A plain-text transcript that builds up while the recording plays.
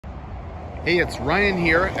Hey, it's Ryan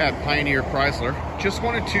here at Pioneer Chrysler. Just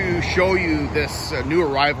wanted to show you this new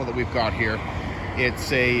arrival that we've got here.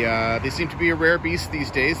 It's a, they seem to be a rare beast these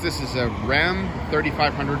days. This is a Ram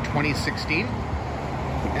 3500 2016.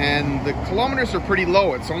 And the kilometers are pretty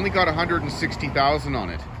low. It's only got 160,000 on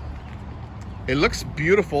it. It looks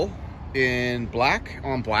beautiful in black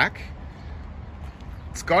on black.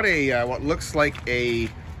 It's got a, what looks like a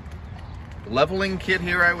leveling kit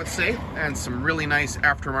here, I would say, and some really nice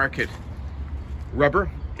aftermarket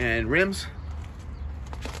rubber and rims.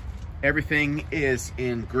 Everything is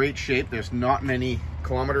in great shape. There's not many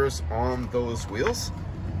kilometers on those wheels.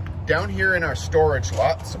 Down here in our storage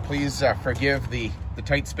lot, so please forgive the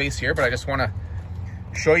tight space here, but I just want to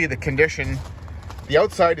show you the condition. The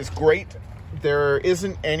outside is great. There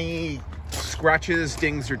isn't any scratches,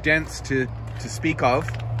 dings, or dents to speak of.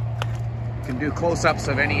 You can do close-ups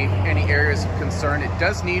of any areas of concern. It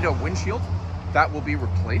does need a windshield. That will be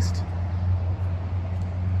replaced.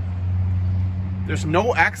 There's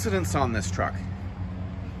no accidents on this truck.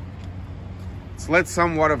 It's led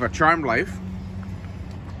somewhat of a charmed life.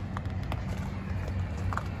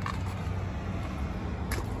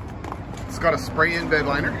 It's got a spray-in bed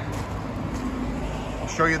liner. I'll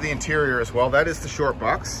show you the interior as well. That is the short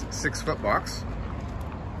box, 6-foot box.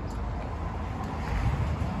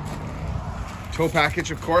 Tow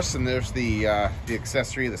package, of course, and there's the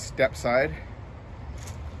accessory, the step side.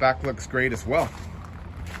 Back looks great as well.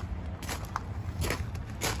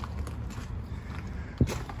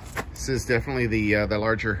 This is definitely the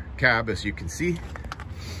larger cab, as you can see.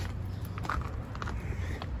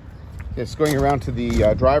 It's going around to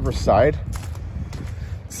the driver's side.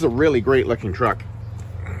 This is a really great looking truck.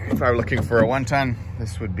 If I were looking for a 1-ton,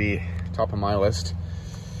 this would be top of my list.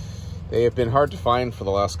 They have been hard to find for the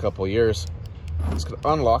last couple of years. I'm just going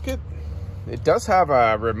to unlock it. It does have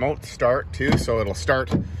a remote start too, so it'll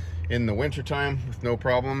start in the winter time with no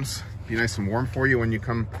problems. Be nice and warm for you when you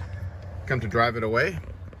come to drive it away.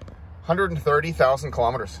 130,000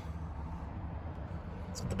 kilometers.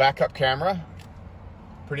 It's got the backup camera,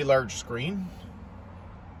 pretty large screen.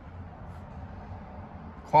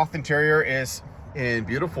 Cloth interior is in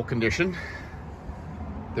beautiful condition.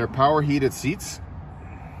 They're power heated seats.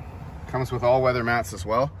 Comes with all weather mats as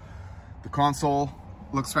well. The console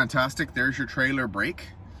looks fantastic. There's your trailer brake.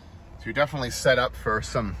 So you're definitely set up for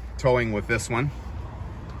some towing with this one.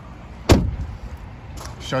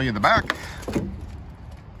 Show you the back.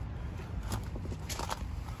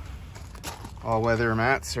 All weather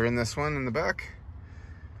mats are in this one in the back.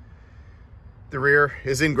 The rear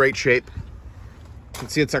is in great shape. You can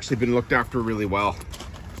see it's actually been looked after really well.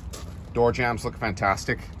 Door jambs look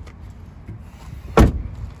fantastic.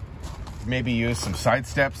 Maybe use some side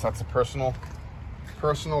steps. That's a personal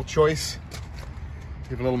choice.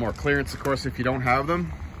 Give a little more clearance, of course, if you don't have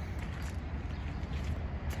them.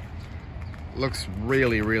 Looks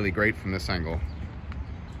really, really great from this angle.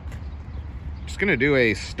 Just gonna do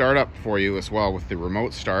a startup for you as well with the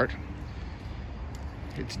remote start.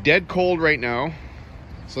 It's dead cold right now,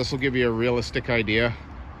 so this will give you a realistic idea.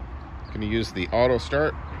 Gonna use the auto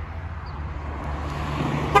start.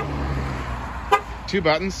 2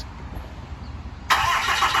 buttons.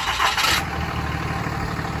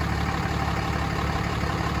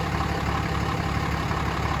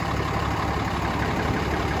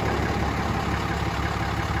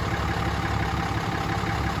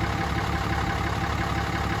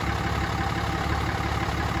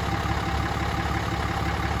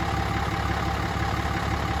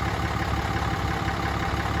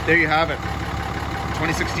 There you have it.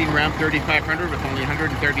 2016 Ram 3500 with only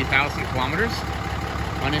 130,000 kilometers.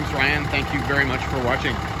 My name's Ryan. Thank you very much for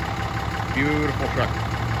watching. Beautiful truck.